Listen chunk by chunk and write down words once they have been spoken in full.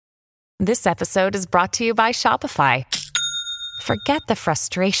This episode is brought to you by Shopify. Forget the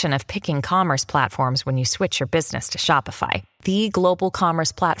frustration of picking commerce platforms when you switch your business to Shopify, the global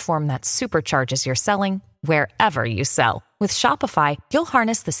commerce platform that supercharges your selling wherever you sell. With Shopify, you'll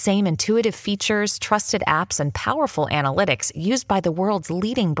harness the same intuitive features, trusted apps, and powerful analytics used by the world's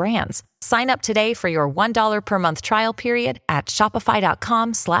leading brands. Sign up today for your $1 per month trial period at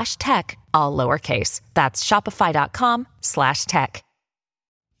shopify.com/tech, all lowercase. That's shopify.com/tech.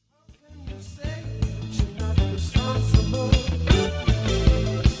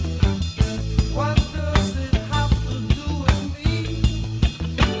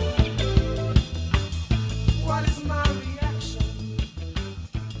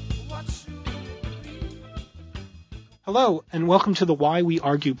 Hello, and welcome to the Why We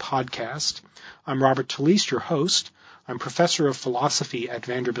Argue podcast. I'm Robert Taliste, your host. I'm professor of philosophy at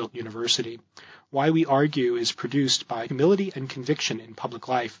Vanderbilt University. Why We Argue is produced by Humility and Conviction in Public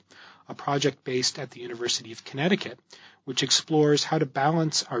Life, a project based at the University of Connecticut, which explores how to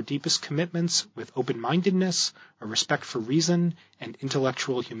balance our deepest commitments with open-mindedness, a respect for reason, and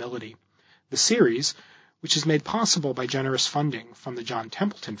intellectual humility. The series, which is made possible by generous funding from the John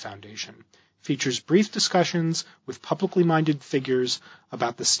Templeton Foundation, features brief discussions with publicly minded figures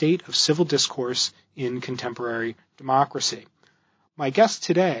about the state of civil discourse in contemporary democracy. My guest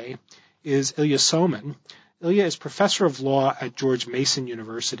today is Ilya Somin. Ilya is professor of law at George Mason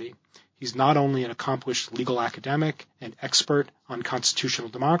University. He's not only an accomplished legal academic and expert on constitutional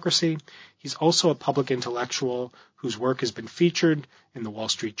democracy, he's also a public intellectual whose work has been featured in the Wall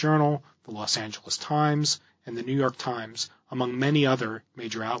Street Journal, the Los Angeles Times, and the New York Times, among many other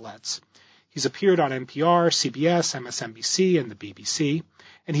major outlets. He's appeared on NPR, CBS, MSNBC, and the BBC,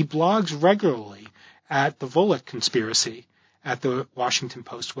 and he blogs regularly at The Volokh Conspiracy at the Washington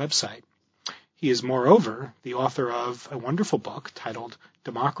Post website. He is, moreover, the author of a wonderful book titled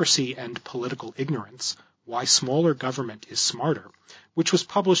Democracy and Political Ignorance, Why Smaller Government is Smarter, which was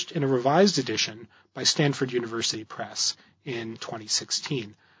published in a revised edition by Stanford University Press in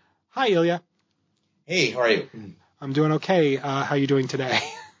 2016. Hi, Ilya. Hey, how are you? I'm doing okay. How are you doing today?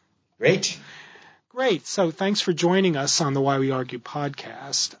 Great. So thanks for joining us on the Why We Argue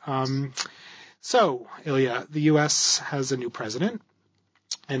podcast. So, Ilya, the U.S. has a new president,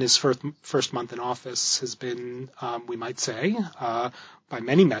 and his first month in office has been, we might say, by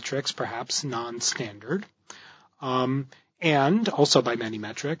many metrics, perhaps non-standard. And also by many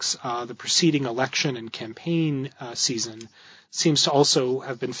metrics, the preceding election and campaign season seems to also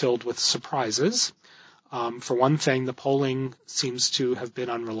have been filled with surprises. For one thing, the polling seems to have been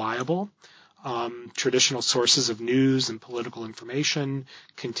unreliable. Traditional sources of news and political information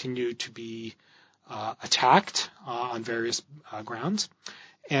continue to be attacked on various grounds.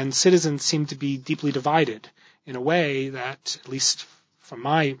 And citizens seem to be deeply divided in a way that, at least from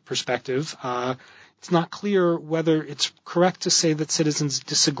my perspective, it's not clear whether it's correct to say that citizens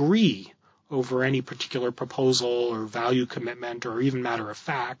disagree over any particular proposal or value commitment or even matter of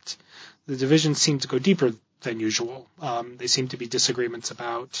fact. The divisions seem to go deeper than usual. They seem to be disagreements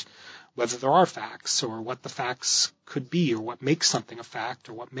about whether there are facts or what the facts could be or what makes something a fact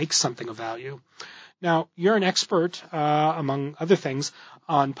or what makes something of value. Now, you're an expert, among other things,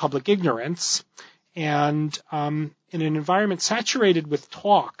 on public ignorance, and in an environment saturated with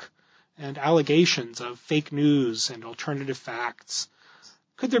talk and allegations of fake news and alternative facts,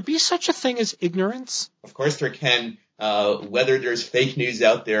 could there be such a thing as ignorance? Of course there can. Whether there's fake news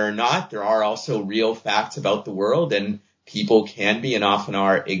out there or not, there are also real facts about the world, and people can be and often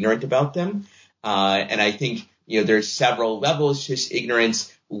are ignorant about them. And I think, there's several levels to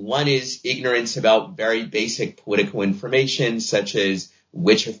ignorance. One is ignorance about very basic political information, such as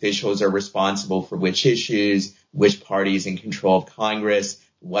which officials are responsible for which issues, which party is in control of Congress,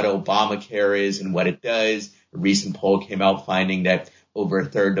 what Obamacare is and what it does. A recent poll came out finding that over a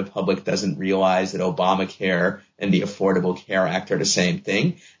third of the public doesn't realize that Obamacare and the Affordable Care Act are the same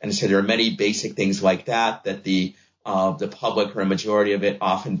thing. And so there are many basic things like that the public, or a majority of it,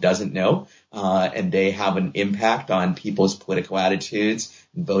 often doesn't know, and they have an impact on people's political attitudes,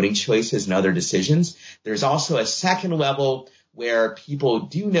 voting choices, and other decisions. There's also a second level where people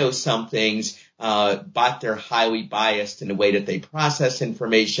do know some things, but they're highly biased in the way that they process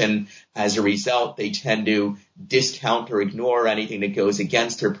information. As a result, they tend to discount or ignore anything that goes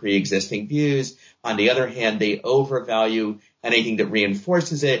against their pre-existing views. On the other hand, they overvalue anything that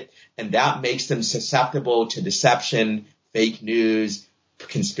reinforces it, and that makes them susceptible to deception, fake news,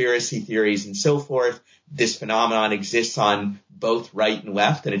 conspiracy theories, and so forth. This phenomenon exists on both right and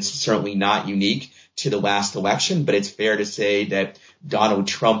left, and it's certainly not unique to the last election, but it's fair to say that Donald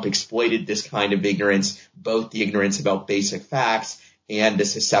Trump exploited this kind of ignorance, both the ignorance about basic facts and the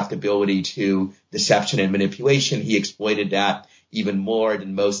susceptibility to deception and manipulation. He exploited that even more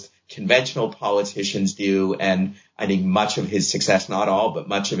than most conventional politicians do, and I think much of his success, not all, but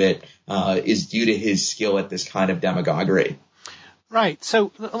much of it, is due to his skill at this kind of demagoguery. Right.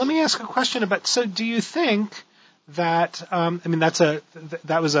 So let me ask a question about, so do you think that,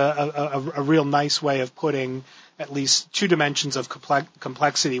 that was a real nice way of putting at least two dimensions of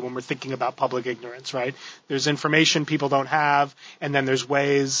complexity when we're thinking about public ignorance, right? There's information people don't have, and then there's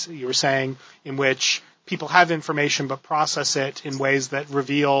ways, you were saying, in which people have information but process it in ways that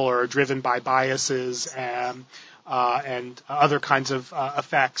reveal or are driven by biases and other kinds of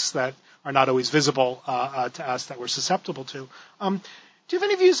effects that are not always visible to us that we're susceptible to. Do you have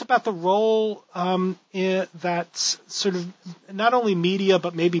any views about the role that sort of not only media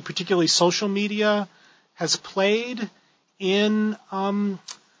but maybe particularly social media has played in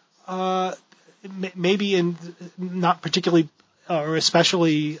maybe in not particularly or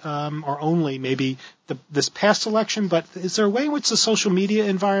especially or only maybe this past election, but is there a way in which the social media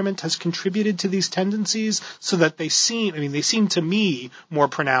environment has contributed to these tendencies so that they seem to me more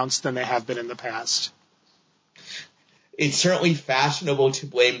pronounced than they have been in the past? It's certainly fashionable to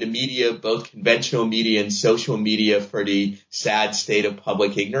blame the media, both conventional media and social media, for the sad state of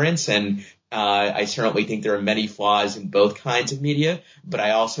public ignorance. And I certainly think there are many flaws in both kinds of media, but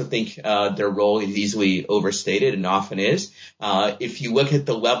I also think their role is easily overstated and often is. If you look at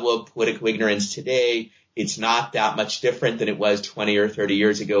the level of political ignorance today, it's not that much different than it was 20 or 30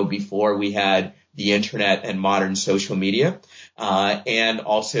 years ago before we had the internet and modern social media. And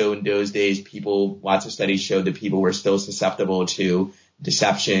also in those days, lots of studies showed that people were still susceptible to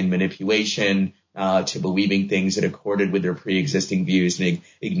deception, manipulation, to believing things that accorded with their pre-existing views and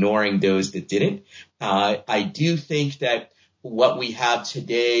ignoring those that didn't. I do think that what we have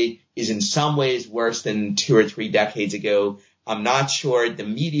today is in some ways worse than 2 or 3 decades ago. I'm not sure the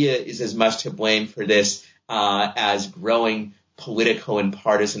media is as much to blame for this as growing political and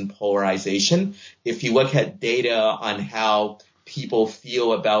partisan polarization. If you look at data on how people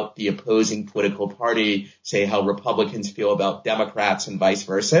feel about the opposing political party, say how Republicans feel about Democrats and vice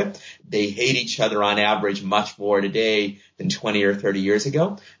versa, they hate each other on average much more today than 20 or 30 years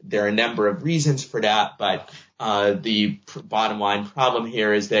ago. There are a number of reasons for that, but the bottom line problem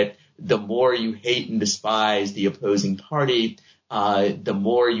here is that the more you hate and despise the opposing party, the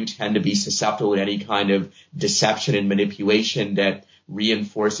more you tend to be susceptible to any kind of deception and manipulation that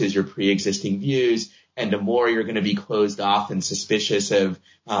reinforces your pre-existing views, and the more you're going to be closed off and suspicious of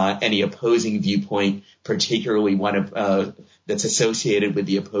any opposing viewpoint, particularly one that's associated with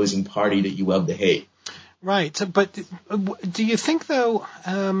the opposing party that you love to hate. Right. But do you think, though,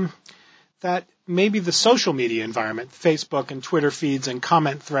 that maybe the social media environment, Facebook and Twitter feeds and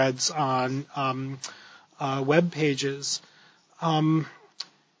comment threads on web pages,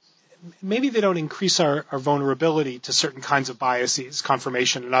 maybe they don't increase our vulnerability to certain kinds of biases,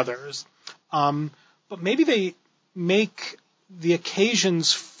 confirmation and others, but maybe they make the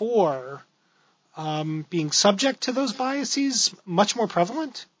occasions for being subject to those biases much more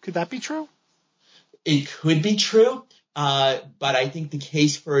prevalent? Could that be true? It could be true, but I think the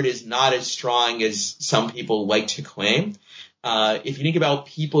case for it is not as strong as some people like to claim. If you think about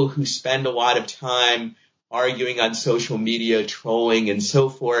people who spend a lot of time arguing on social media, trolling, and so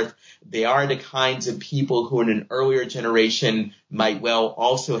forth, they are the kinds of people who in an earlier generation might well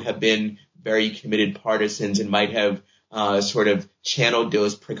also have been very committed partisans and might have sort of channeled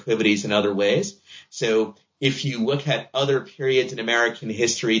those proclivities in other ways. So if you look at other periods in American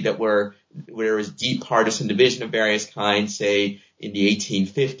history where there was deep partisan division of various kinds, say in the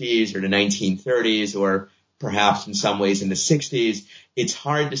 1850s or the 1930s, or perhaps in some ways in the 60s, it's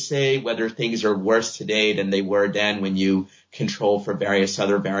hard to say whether things are worse today than they were then when you control for various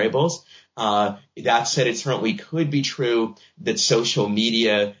other variables. That said, it certainly could be true that social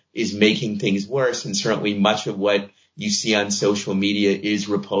media is making things worse, and certainly much of what you see on social media is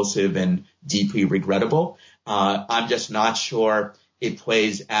repulsive and deeply regrettable. I'm just not sure it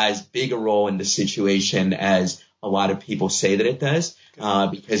plays as big a role in the situation as a lot of people say that it does,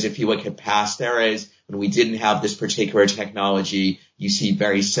 because if you look at past eras, when we didn't have this particular technology, you see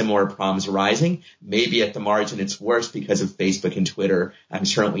very similar problems arising. Maybe at the margin it's worse because of Facebook and Twitter. I'm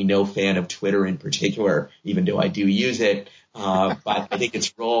certainly no fan of Twitter in particular, even though I do use it. But I think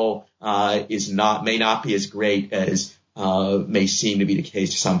its role may not be as great as may seem to be the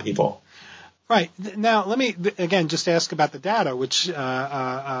case to some people. Right. Now, let me again just ask about the data, which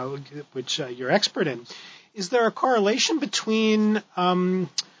you're expert in. Is there a correlation between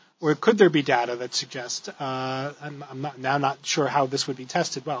or could there be data that suggests, I'm not sure how this would be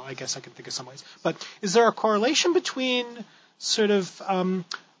tested. Well, I guess I can think of some ways. But is there a correlation between sort of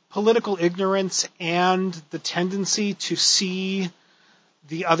political ignorance and the tendency to see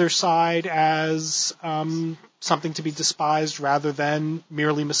the other side as something to be despised rather than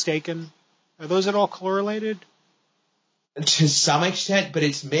merely mistaken? Are those at all correlated? To some extent, but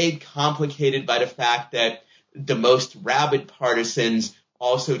it's made complicated by the fact that the most rabid partisans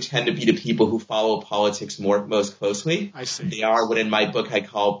also tend to be the people who follow politics most closely. I see. They are what in my book I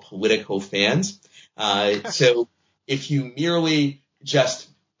call political fans. So if you merely just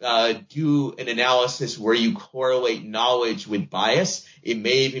do an analysis where you correlate knowledge with bias, it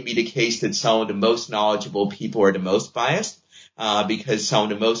may even be the case that some of the most knowledgeable people are the most biased, because some of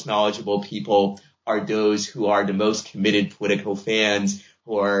the most knowledgeable people are those who are the most committed political fans,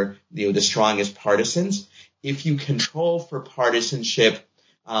 who are the strongest partisans. If you control for partisanship,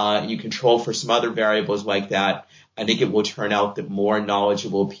 you control for some other variables like that, I think it will turn out that more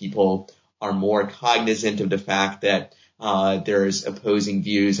knowledgeable people are more cognizant of the fact that there's opposing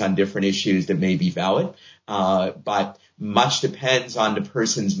views on different issues that may be valid. But much depends on the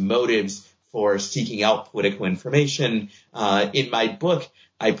person's motives for seeking out political information. In my book,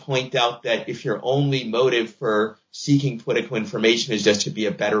 I point out that if your only motive for seeking political information is just to be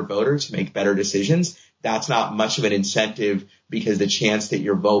a better voter, to make better decisions, that's not much of an incentive, because the chance that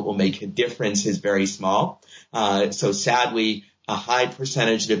your vote will make a difference is very small. So sadly, a high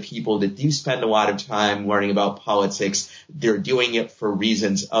percentage of the people that do spend a lot of time learning about politics, they're doing it for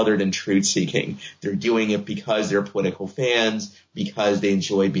reasons other than truth seeking. They're doing it because they're political fans, because they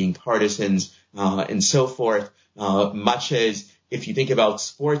enjoy being partisans, and so forth. Much as if you think about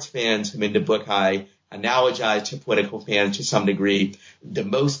sports fans, whom in the book I analogize to political fans to some degree, the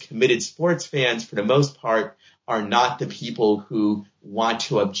most committed sports fans, for the most part, are not the people who want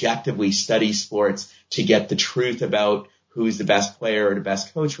to objectively study sports to get the truth about who's the best player or the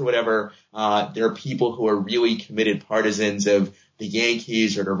best coach or whatever. There are people who are really committed partisans of the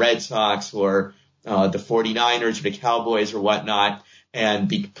Yankees or the Red Sox or the 49ers or the Cowboys or whatnot.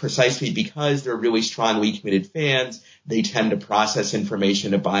 And precisely because they're really strongly committed fans, they tend to process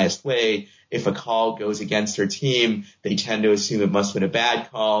information in a biased way. If a call goes against their team, they tend to assume it must have been a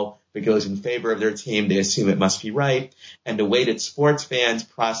bad call. If it goes in favor of their team, they assume it must be right. And the way that sports fans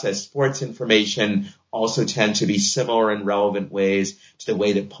process sports information also tend to be similar in relevant ways to the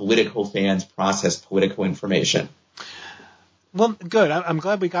way that political fans process political information. Well, good. I'm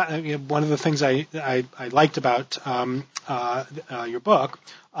glad we got one of the things I liked about your book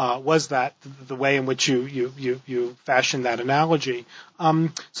was that the way in which you fashioned that analogy.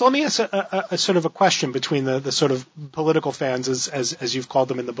 So let me ask a sort of a question between the sort of political fans, as you've called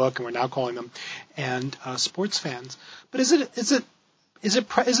them in the book, and we're now calling them, and sports fans. But is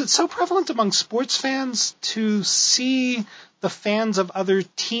it so prevalent among sports fans to see the fans of other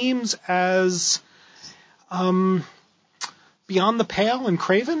teams as beyond the pale and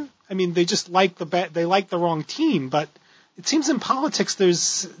craven? I mean, they just like they like the wrong team, but it seems in politics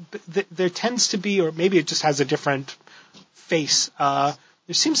there tends to be, or maybe it just has a different face. There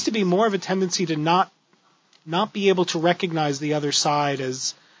seems to be more of a tendency to not be able to recognize the other side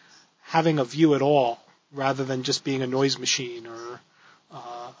as having a view at all, rather than just being a noise machine, or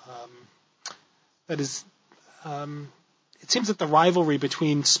that is. It seems that the rivalry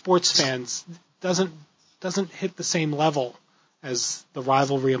between sports fans doesn't hit the same level as the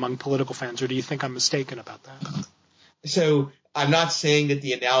rivalry among political fans, or do you think I'm mistaken about that? So I'm not saying that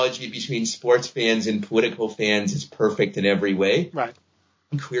the analogy between sports fans and political fans is perfect in every way. Right.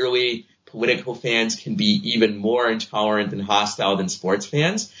 Clearly, political fans can be even more intolerant and hostile than sports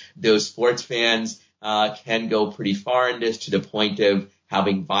fans. Those sports fans can go pretty far in this, to the point of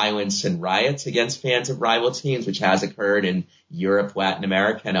having violence and riots against fans of rival teams, which has occurred in Europe, Latin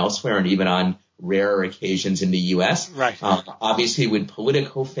America, and elsewhere, and even on rarer occasions in the U.S. Right. Obviously, with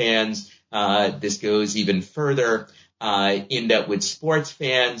political fans, this goes even further, in that with sports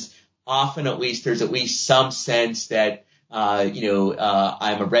fans, often at least there's at least some sense that,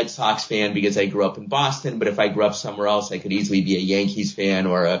 I'm a Red Sox fan because I grew up in Boston, but if I grew up somewhere else, I could easily be a Yankees fan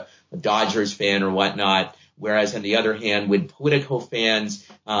or a Dodgers fan or whatnot. Whereas on the other hand, with political fans,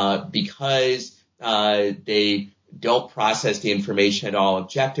 because they don't process the information at all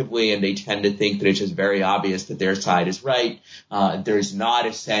objectively, and they tend to think that it's just very obvious that their side is right, there's not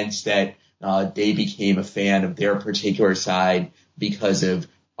a sense that they became a fan of their particular side because of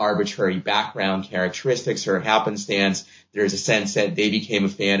arbitrary background characteristics or happenstance. There's a sense that they became a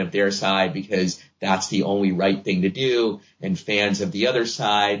fan of their side because that's the only right thing to do, and fans of the other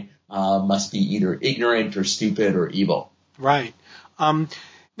side must be either ignorant or stupid or evil. Right.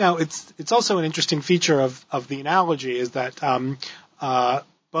 Now, it's also an interesting feature of the analogy is that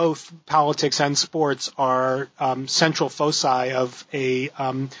both politics and sports are central foci of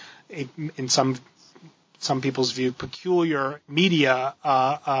in some people's view, peculiar media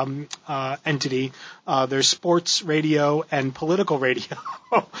entity. There's sports radio and political radio.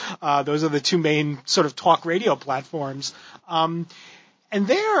 Those are the two main sort of talk radio platforms. And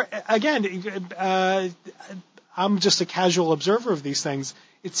there, again, I'm just a casual observer of these things.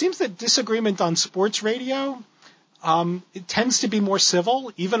 It seems that disagreement on sports radio it tends to be more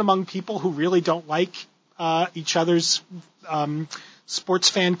civil, even among people who really don't like each other's sports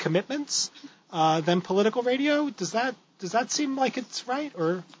fan commitments. Than political radio. Does that seem like it's right?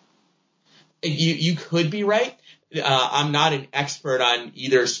 Or you could be right. I'm not an expert on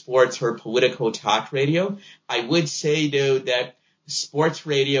either sports or political talk radio. I would say though that sports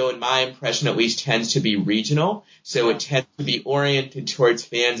radio, in my impression at least, tends to be regional. So it tends to be oriented towards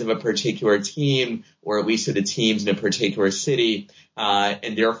fans of a particular team, or at least of the teams in a particular city,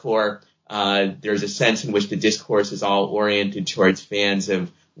 and therefore there's a sense in which the discourse is all oriented towards fans of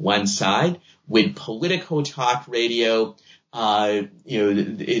one side. With political talk radio,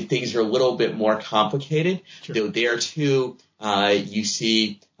 things are a little bit more complicated. Sure. Though there too, you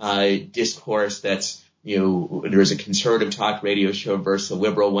see discourse that's, there's a conservative talk radio show versus a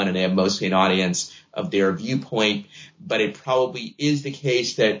liberal one, and they have mostly an audience of their viewpoint. But it probably is the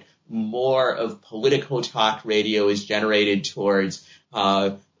case that more of political talk radio is generated towards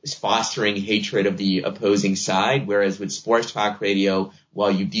fostering hatred of the opposing side, whereas with sports talk radio,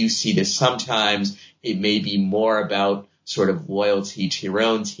 while you do see this sometimes, it may be more about sort of loyalty to your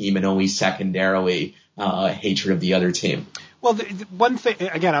own team and only secondarily hatred of the other team. Well, one thing,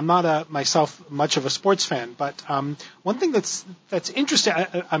 again, I'm not myself much of a sports fan, but one thing that's interesting,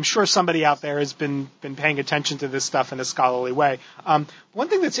 I'm sure somebody out there has been paying attention to this stuff in a scholarly way. One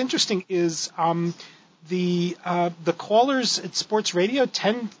thing that's interesting is the callers at sports radio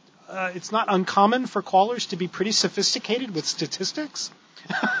it's not uncommon for callers to be pretty sophisticated with statistics,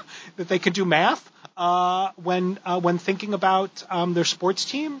 that they can do math when thinking about their sports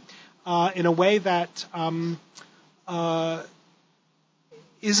team in a way that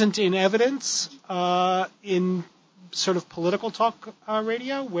isn't in evidence in sort of political talk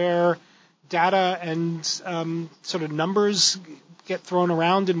radio, where data and sort of numbers get thrown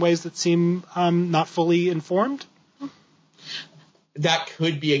around in ways that seem not fully informed? That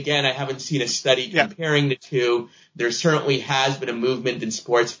could be, again, I haven't seen a study comparing the two. There certainly has been a movement in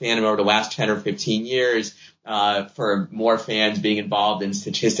sports fandom over the last 10 or 15 years for more fans being involved in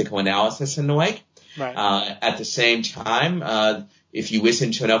statistical analysis and the like. Right. At the same time, if you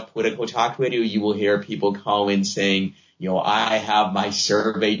listen to enough political talk radio, you will hear people call in saying, I have my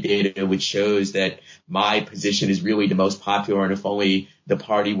survey data which shows that my position is really the most popular, and if only the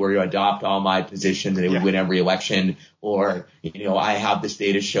party were to adopt all my positions, then it would win every election. Or, I have this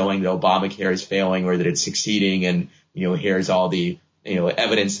data showing that Obamacare is failing or that it's succeeding, and, here's all the,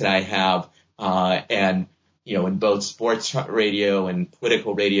 evidence that I have. And, in both sports radio and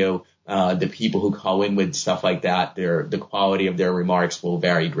political radio, the people who call in with stuff like that, the quality of their remarks will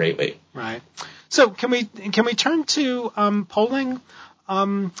vary greatly. Right. So can we turn to polling?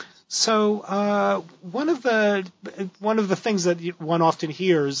 So one of the things that one often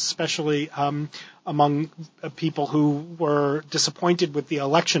hears, especially among people who were disappointed with the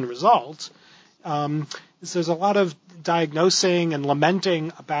election result, is there's a lot of diagnosing and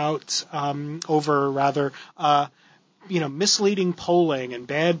lamenting about misleading polling and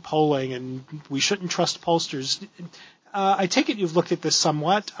bad polling, and we shouldn't trust pollsters. I take it you've looked at this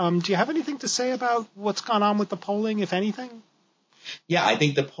somewhat. Do you have anything to say about what's gone on with the polling, if anything? Yeah, I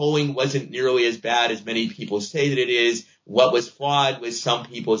think the polling wasn't nearly as bad as many people say that it is. What was flawed was some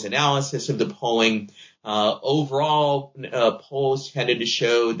people's analysis of the polling. Overall, polls tended to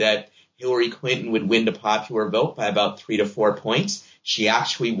show that Hillary Clinton would win the popular vote by about 3 to 4 points. She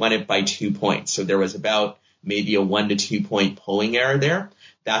actually won it by 2 points. So there was about maybe a 1 to 2 point polling error there.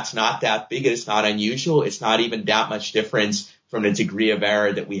 That's not that big. It's not unusual. It's not even that much difference from the degree of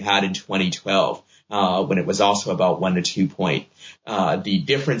error that we had in 2012, when it was also about 1 to 2 point. The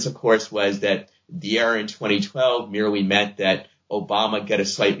difference, of course, was that the error in 2012 merely meant that Obama got a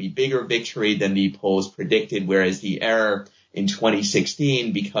slightly bigger victory than the polls predicted, whereas the error in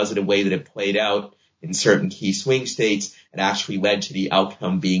 2016, because of the way that it played out in certain key swing states, it actually led to the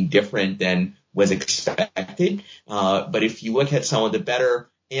outcome being different than was expected. But if you look at some of the better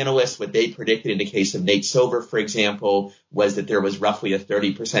analysts, what they predicted in the case of Nate Silver, for example, was that there was roughly a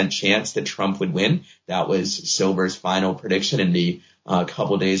 30% chance that Trump would win. That was Silver's final prediction in the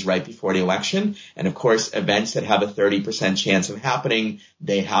couple days right before the election. And of course, events that have a 30% chance of happening,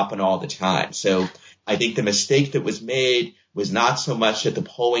 they happen all the time. So I think the mistake that was made was not so much that the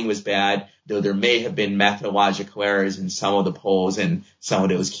polling was bad, though there may have been methodological errors in some of the polls in some of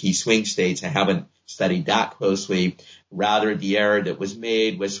those key swing states. I haven't studied that closely. Rather, the error that was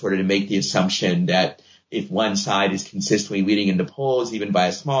made was sort of to make the assumption that if one side is consistently leading in the polls, even by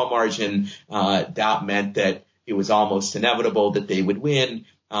a small margin, that meant that it was almost inevitable that they would win.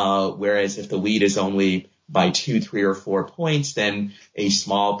 Whereas if the lead is only by 2, 3, or 4 points, then a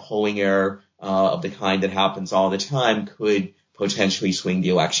small polling error of the kind that happens all the time could potentially swing the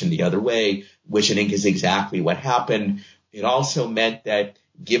election the other way, which I think is exactly what happened. It also meant that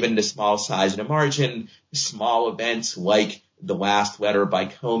given the small size of the margin, small events like the last letter by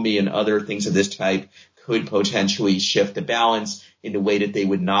Comey and other things of this type could potentially shift the balance in a way that they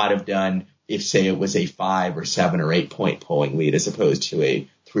would not have done if, say, it was a 5 or 7 or 8 point polling lead as opposed to a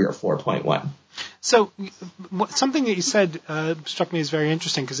 3 or 4 point one. So something that you said struck me as very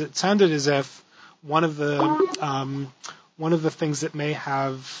interesting, because it sounded as if one of the things that may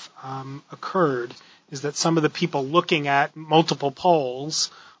have occurred is that some of the people looking at multiple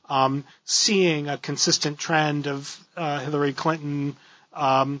polls, seeing a consistent trend of Hillary Clinton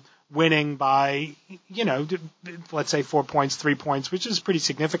winning by, let's say 4 points, 3 points, which is pretty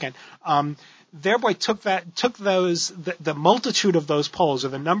significant, thereby took the multitude of those polls, or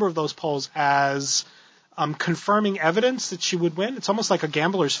the number of those polls, as confirming evidence that she would win. It's almost like a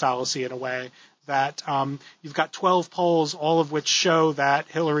gambler's fallacy in a way, that you've got 12 polls, all of which show that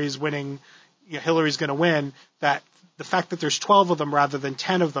Hillary's winning, Hillary's going to win, that the fact that there's 12 of them rather than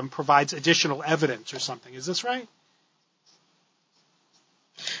 10 of them provides additional evidence or something. Is this right?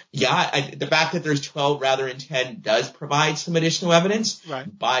 Yeah, the fact that there's 12 rather than 10 does provide some additional evidence. Right.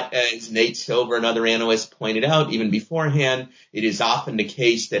 But as Nate Silver and other analysts pointed out, even beforehand, it is often the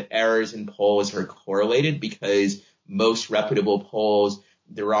case that errors in polls are correlated, because most reputable polls,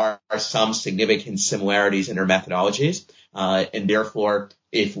 there are some significant similarities in their methodologies. And therefore,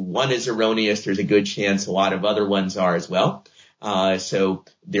 if one is erroneous, there's a good chance a lot of other ones are as well. So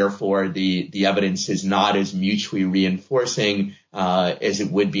therefore, the evidence is not as mutually reinforcing as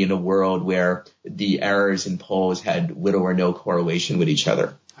it would be in a world where the errors in polls had little or no correlation with each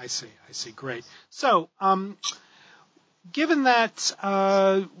other. I see. Great. So, given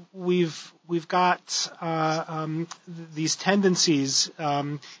that we've got these tendencies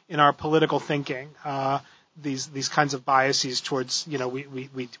in our political thinking, these kinds of biases towards,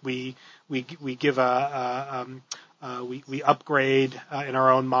 we give we upgrade in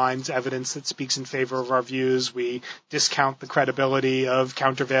our own minds evidence that speaks in favor of our views. We discount the credibility of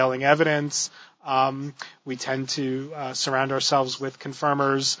countervailing evidence. We tend to surround ourselves with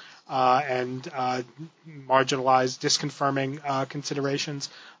confirmers and marginalize disconfirming considerations.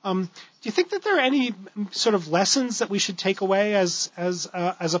 Do you think that there are any sort of lessons that we should take away as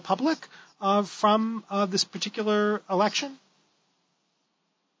a public from this particular election?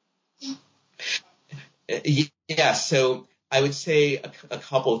 Yeah, so I would say a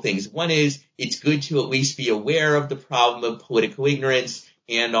couple of things. One is it's good to at least be aware of the problem of political ignorance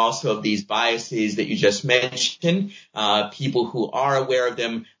and also of these biases that you just mentioned. People who are aware of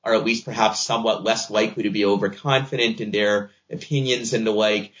them are at least perhaps somewhat less likely to be overconfident in their opinions and the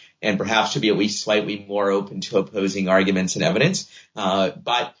like, and perhaps to be at least slightly more open to opposing arguments and evidence.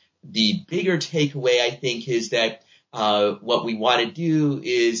 But the bigger takeaway, I think, is that what we want to do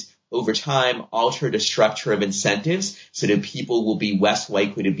is over time alter the structure of incentives so that people will be less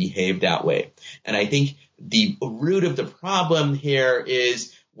likely to behave that way. And I think the root of the problem here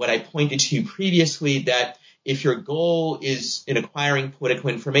is what I pointed to previously, that if your goal is in acquiring political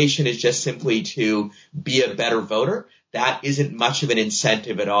information is just simply to be a better voter, that isn't much of an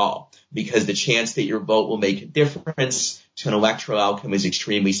incentive at all, because the chance that your vote will make a difference to an electoral outcome is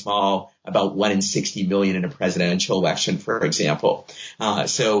extremely small, about 1 in 60 million in a presidential election, for example.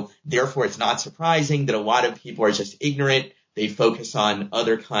 So therefore, it's not surprising that a lot of people are just ignorant. They focus on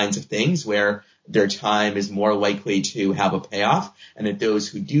other kinds of things where their time is more likely to have a payoff, and that those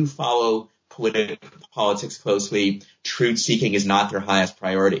who do follow politics closely, truth-seeking is not their highest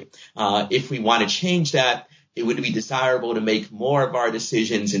priority. If we want to change that, it would be desirable to make more of our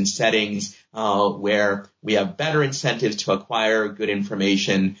decisions in settings where we have better incentives to acquire good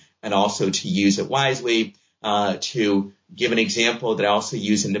information and also to use it wisely. To give an example that I also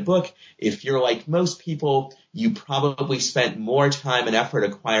use in the book, if you're like most people, you probably spent more time and effort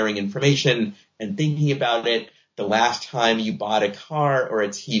acquiring information and thinking about it the last time you bought a car or a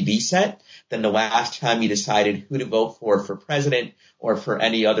TV set than the last time you decided who to vote for president or for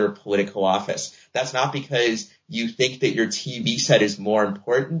any other political office. That's not because you think that your TV set is more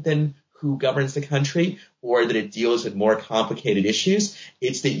important than who governs the country or that it deals with more complicated issues.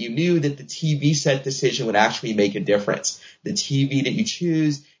 It's that you knew that the TV set decision would actually make a difference. The TV that you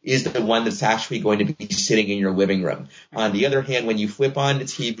choose is the one that's actually going to be sitting in your living room. On the other hand, when you flip on the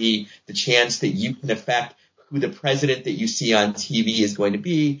TV, the chance that you can affect who the president that you see on TV is going to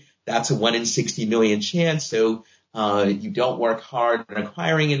be, that's a 1 in 60 million chance. So you don't work hard on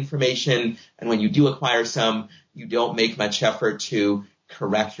acquiring information, and when you do acquire some, you don't make much effort to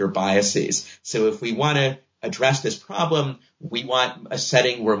correct your biases. So if we want to address this problem, we want a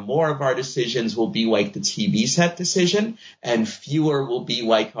setting where more of our decisions will be like the TV set decision and fewer will be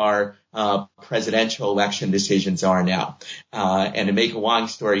like our presidential election decisions are now. And to make a long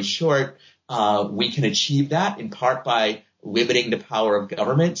story short, we can achieve that in part by limiting the power of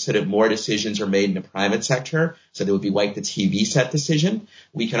government so that more decisions are made in the private sector, so that would be like the TV set decision.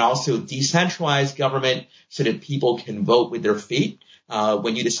 We can also decentralize government so that people can vote with their feet.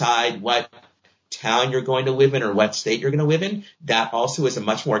 When you decide what town you're going to live in or what state you're going to live in, that also is a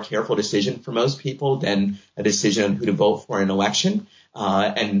much more careful decision for most people than a decision on who to vote for in an election.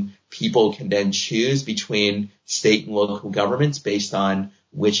 And people can then choose between state and local governments based on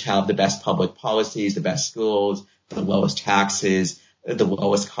which have the best public policies, the best schools, the lowest taxes, the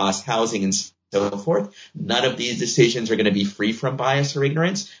lowest cost housing, and so forth. None of these decisions are going to be free from bias or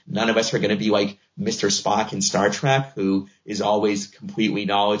ignorance. None of us are going to be like Mr. Spock in Star Trek, who is always completely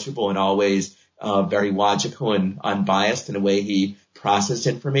knowledgeable and always very logical and unbiased in the way he processes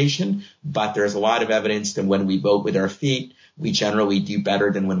information. But there's a lot of evidence that when we vote with our feet, we generally do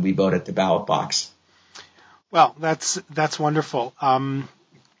better than when we vote at the ballot box. Well, that's wonderful.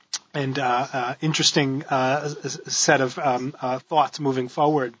 And interesting set of thoughts moving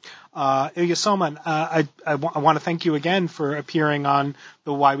forward. Ilya Soman, I want to thank you again for appearing on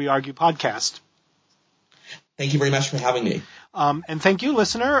the Why We Argue podcast. Thank you very much for having me. And thank you,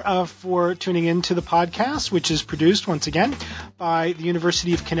 listener, for tuning in to the podcast, which is produced, once again, by the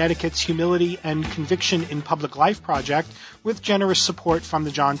University of Connecticut's Humility and Conviction in Public Life Project, with generous support from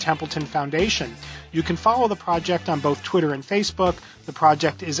the John Templeton Foundation. You can follow the project on both Twitter and Facebook. The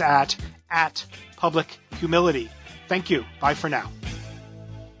project is at Public Humility. Thank you. Bye for now.